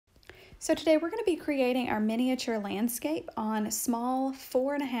So today we're going to be creating our miniature landscape on small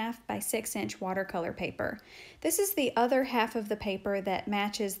 4.5 by 6-inch watercolor paper. This is the other half of the paper that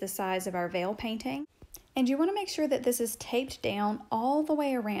matches the size of our veil painting. And you want to make sure that this is taped down all the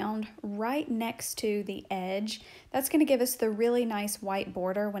way around right next to the edge. That's going to give us the really nice white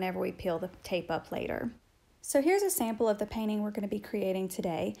border whenever we peel the tape up later. So here's a sample of the painting we're going to be creating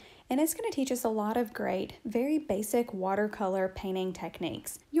today, and it's going to teach us a lot of great, very basic watercolor painting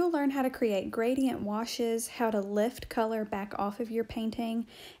techniques. You'll learn how to create gradient washes, how to lift color back off of your painting,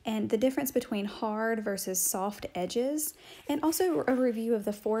 and the difference between hard versus soft edges, and also a review of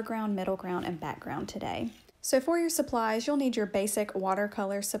the foreground, middle ground, and background today. So for your supplies, you'll need your basic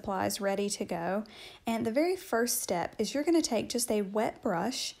watercolor supplies ready to go. And the very first step is you're going to take just a wet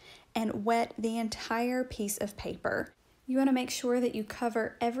brush and wet the entire piece of paper. You want to make sure that you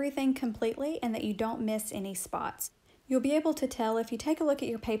cover everything completely and that you don't miss any spots. You'll be able to tell if you take a look at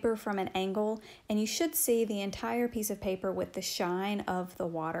your paper from an angle, and you should see the entire piece of paper with the shine of the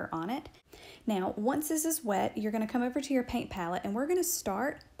water on it. Now, once this is wet, you're going to come over to your paint palette, and we're going to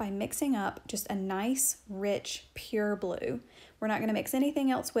start by mixing up just a nice, rich, pure blue. We're not going to mix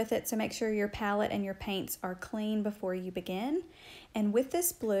anything else with it, so make sure your palette and your paints are clean before you begin. And with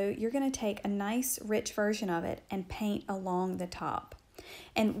this blue, you're going to take a nice, rich version of it and paint along the top.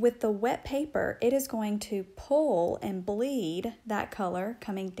 And with the wet paper, it is going to pull and bleed that color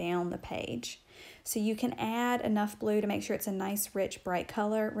coming down the page. So you can add enough blue to make sure it's a nice, rich, bright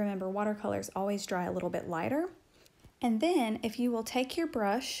color. Remember, watercolors always dry a little bit lighter. And then if you will take your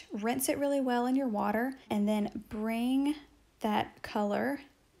brush, rinse it really well in your water, and then bring that color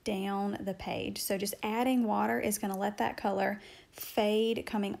down the page. So just adding water is going to let that color fade,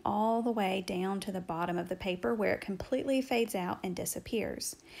 coming all the way down to the bottom of the paper where it completely fades out and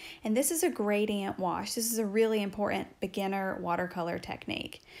disappears. And this is a gradient wash. This is a really important beginner watercolor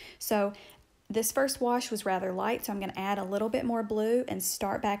technique. So this first wash was rather light, so I'm going to add a little bit more blue and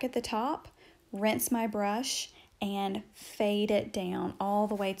start back at the top, rinse my brush, and fade it down all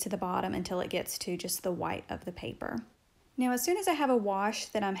the way to the bottom until it gets to just the white of the paper. Now, as soon as I have a wash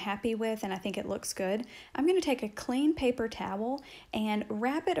that I'm happy with and I think it looks good, I'm going to take a clean paper towel and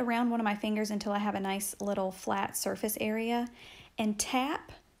wrap it around one of my fingers until I have a nice little flat surface area, and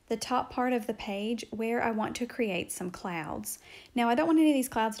tap the top part of the page where I want to create some clouds. Now, I don't want any of these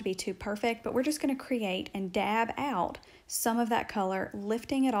clouds to be too perfect, but we're just going to create and dab out some of that color,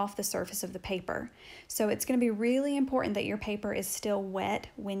 lifting it off the surface of the paper. So it's going to be really important that your paper is still wet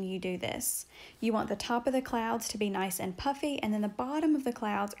when you do this. You want the top of the clouds to be nice and puffy, and then the bottom of the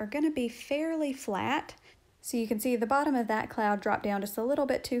clouds are going to be fairly flat. So you can see the bottom of that cloud dropped down just a little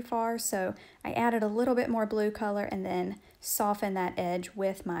bit too far, so I added a little bit more blue color and then softened that edge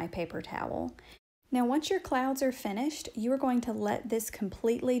with my paper towel. Now, once your clouds are finished, you are going to let this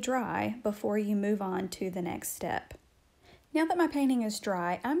completely dry before you move on to the next step. Now that my painting is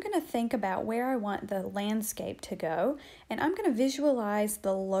dry, I'm going to think about where I want the landscape to go, and I'm going to visualize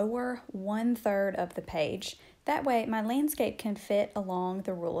the lower 1/3 of the page. That way my landscape can fit along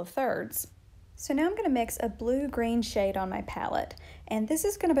the rule of thirds. So now I'm going to mix a blue-green shade on my palette, and this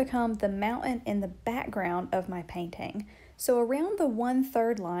is going to become the mountain in the background of my painting. So around the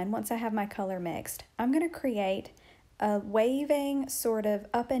 1/3 line, once I have my color mixed, I'm going to create a waving sort of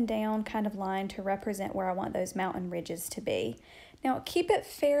up and down kind of line to represent where I want those mountain ridges to be. Now keep it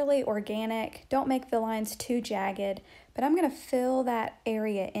fairly organic, don't make the lines too jagged, but I'm going to fill that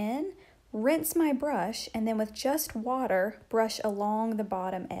area in, rinse my brush, and then with just water, brush along the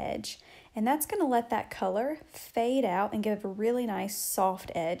bottom edge. And that's going to let that color fade out and give a really nice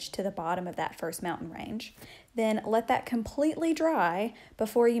soft edge to the bottom of that first mountain range. Then let that completely dry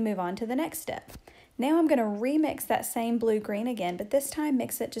before you move on to the next step. Now I'm going to remix that same blue-green again, but this time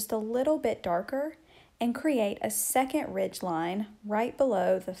mix it just a little bit darker and create a second ridge line right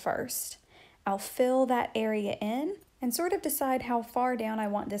below the first. I'll fill that area in and sort of decide how far down I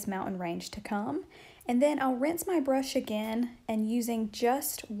want this mountain range to come. And then I'll rinse my brush again, and using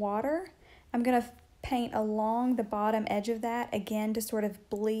just water, I'm going to paint along the bottom edge of that again to sort of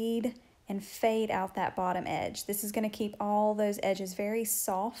bleed and fade out that bottom edge. This is going to keep all those edges very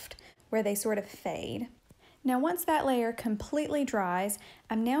soft where they sort of fade. Now once that layer completely dries,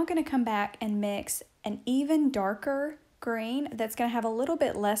 I'm now going to come back and mix an even darker green that's going to have a little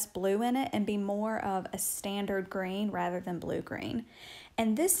bit less blue in it and be more of a standard green rather than blue-green.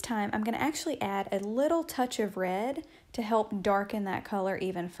 And this time I'm going to actually add a little touch of red to help darken that color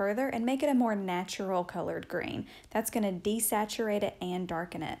even further and make it a more natural colored green. That's going to desaturate it and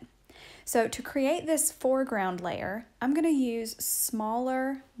darken it. So to create this foreground layer, I'm going to use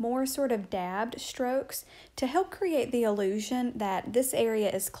smaller, more sort of dabbed strokes to help create the illusion that this area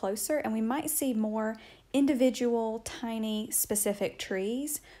is closer and we might see more individual, tiny, specific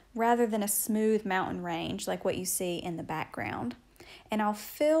trees rather than a smooth mountain range like what you see in the background. And I'll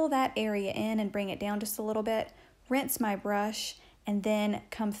fill that area in and bring it down just a little bit, rinse my brush, and then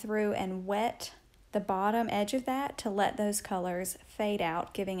come through and wet the bottom edge of that to let those colors fade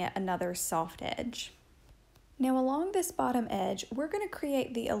out, giving it another soft edge. Now along this bottom edge, we're going to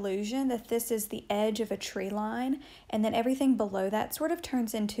create the illusion that this is the edge of a tree line, and then everything below that sort of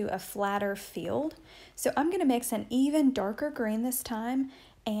turns into a flatter field. So I'm going to mix an even darker green this time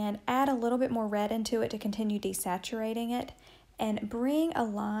and add a little bit more red into it to continue desaturating it, and bring a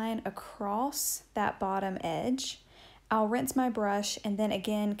line across that bottom edge. I'll rinse my brush and then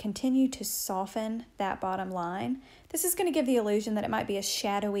again continue to soften that bottom line. This is going to give the illusion that it might be a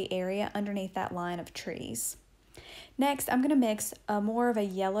shadowy area underneath that line of trees. Next, I'm going to mix more of a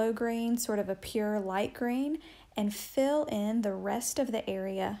yellow green, sort of a pure light green, and fill in the rest of the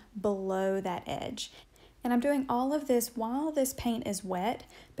area below that edge. And I'm doing all of this while this paint is wet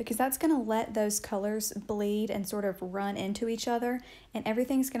because that's going to let those colors bleed and sort of run into each other, and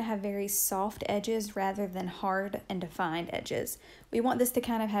everything's going to have very soft edges rather than hard and defined edges. We want this to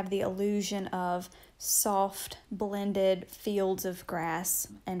kind of have the illusion of soft blended fields of grass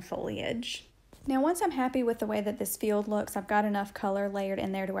and foliage. Now once I'm happy with the way that this field looks, I've got enough color layered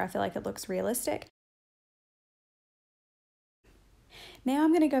in there to where I feel like it looks realistic. Now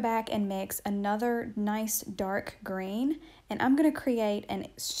I'm going to go back and mix another nice dark green, and I'm going to create and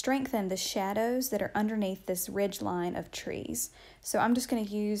strengthen the shadows that are underneath this ridge line of trees. So I'm just going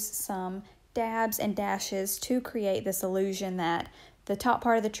to use some dabs and dashes to create this illusion that the top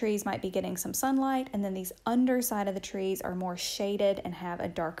part of the trees might be getting some sunlight, and then these underside of the trees are more shaded and have a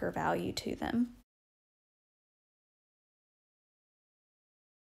darker value to them.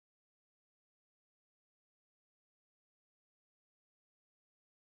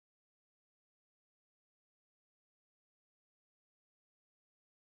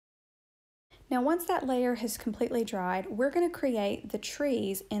 Now once that layer has completely dried, we're going to create the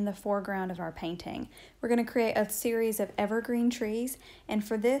trees in the foreground of our painting. We're going to create a series of evergreen trees, and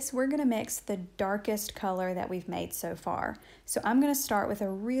for this we're going to mix the darkest color that we've made so far. So I'm going to start with a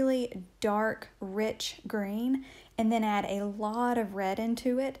really dark, rich green and then add a lot of red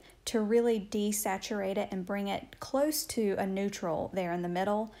into it to really desaturate it and bring it close to a neutral there in the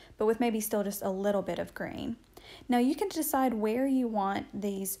middle, but with maybe still just a little bit of green. Now you can decide where you want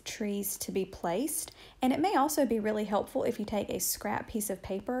these trees to be placed, and it may also be really helpful if you take a scrap piece of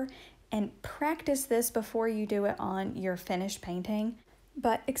paper and practice this before you do it on your finished painting.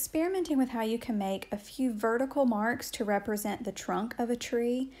 But experimenting with how you can make a few vertical marks to represent the trunk of a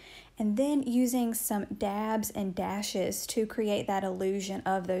tree, and then using some dabs and dashes to create that illusion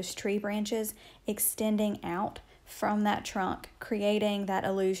of those tree branches extending out from that trunk, creating that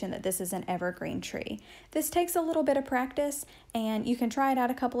illusion that this is an evergreen tree. This takes a little bit of practice, and you can try it out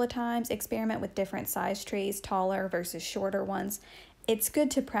a couple of times, experiment with different size trees, taller versus shorter ones. It's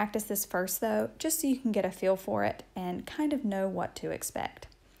good to practice this first though, just so you can get a feel for it and kind of know what to expect.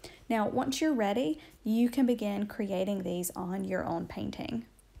 Now, once you're ready, you can begin creating these on your own painting.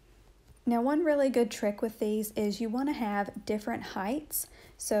 Now, one really good trick with these is you want to have different heights.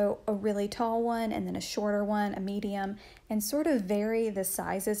 So a really tall one and then a shorter one, a medium, and sort of vary the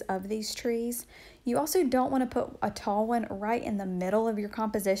sizes of these trees. You also don't want to put a tall one right in the middle of your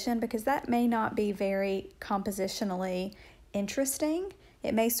composition because that may not be very compositionally interesting.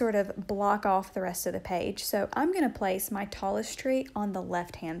 It may sort of block off the rest of the page. So I'm going to place my tallest tree on the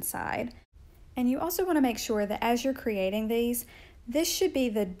left-hand side. And you also want to make sure that as you're creating these, this should be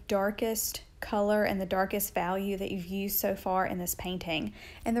the darkest color and the darkest value that you've used so far in this painting.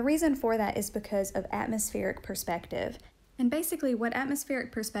 And the reason for that is because of atmospheric perspective. And basically what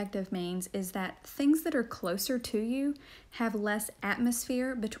atmospheric perspective means is that things that are closer to you have less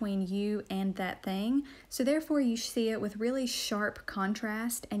atmosphere between you and that thing. So therefore you see it with really sharp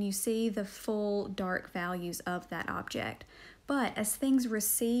contrast and you see the full dark values of that object. But as things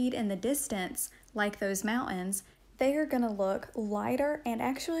recede in the distance, like those mountains, they are going to look lighter and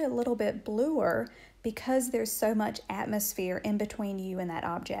actually a little bit bluer because there's so much atmosphere in between you and that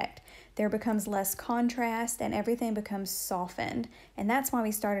object. There becomes less contrast and everything becomes softened. And that's why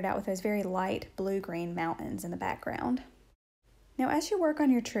we started out with those very light blue-green mountains in the background. Now, as you work on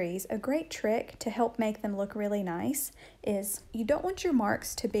your trees, a great trick to help make them look really nice is you don't want your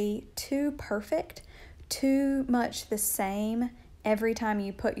marks to be too perfect, too much the same Every time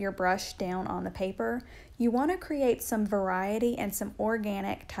you put your brush down on the paper, you want to create some variety and some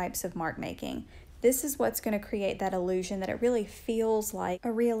organic types of mark making. This is what's going to create that illusion that it really feels like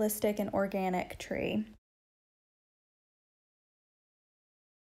a realistic and organic tree.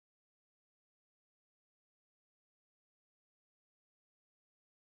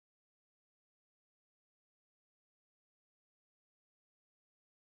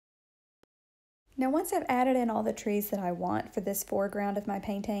 Now once I've added in all the trees that I want for this foreground of my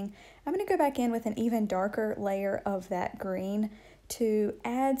painting, I'm going to go back in with an even darker layer of that green to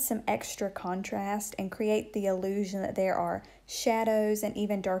add some extra contrast and create the illusion that there are shadows and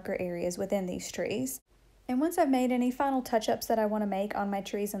even darker areas within these trees. And once I've made any final touch-ups that I want to make on my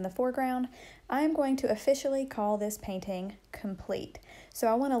trees in the foreground, I am going to officially call this painting complete. So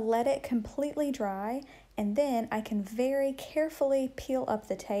I want to let it completely dry, and then I can very carefully peel up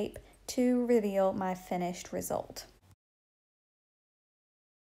the tape to reveal my finished result.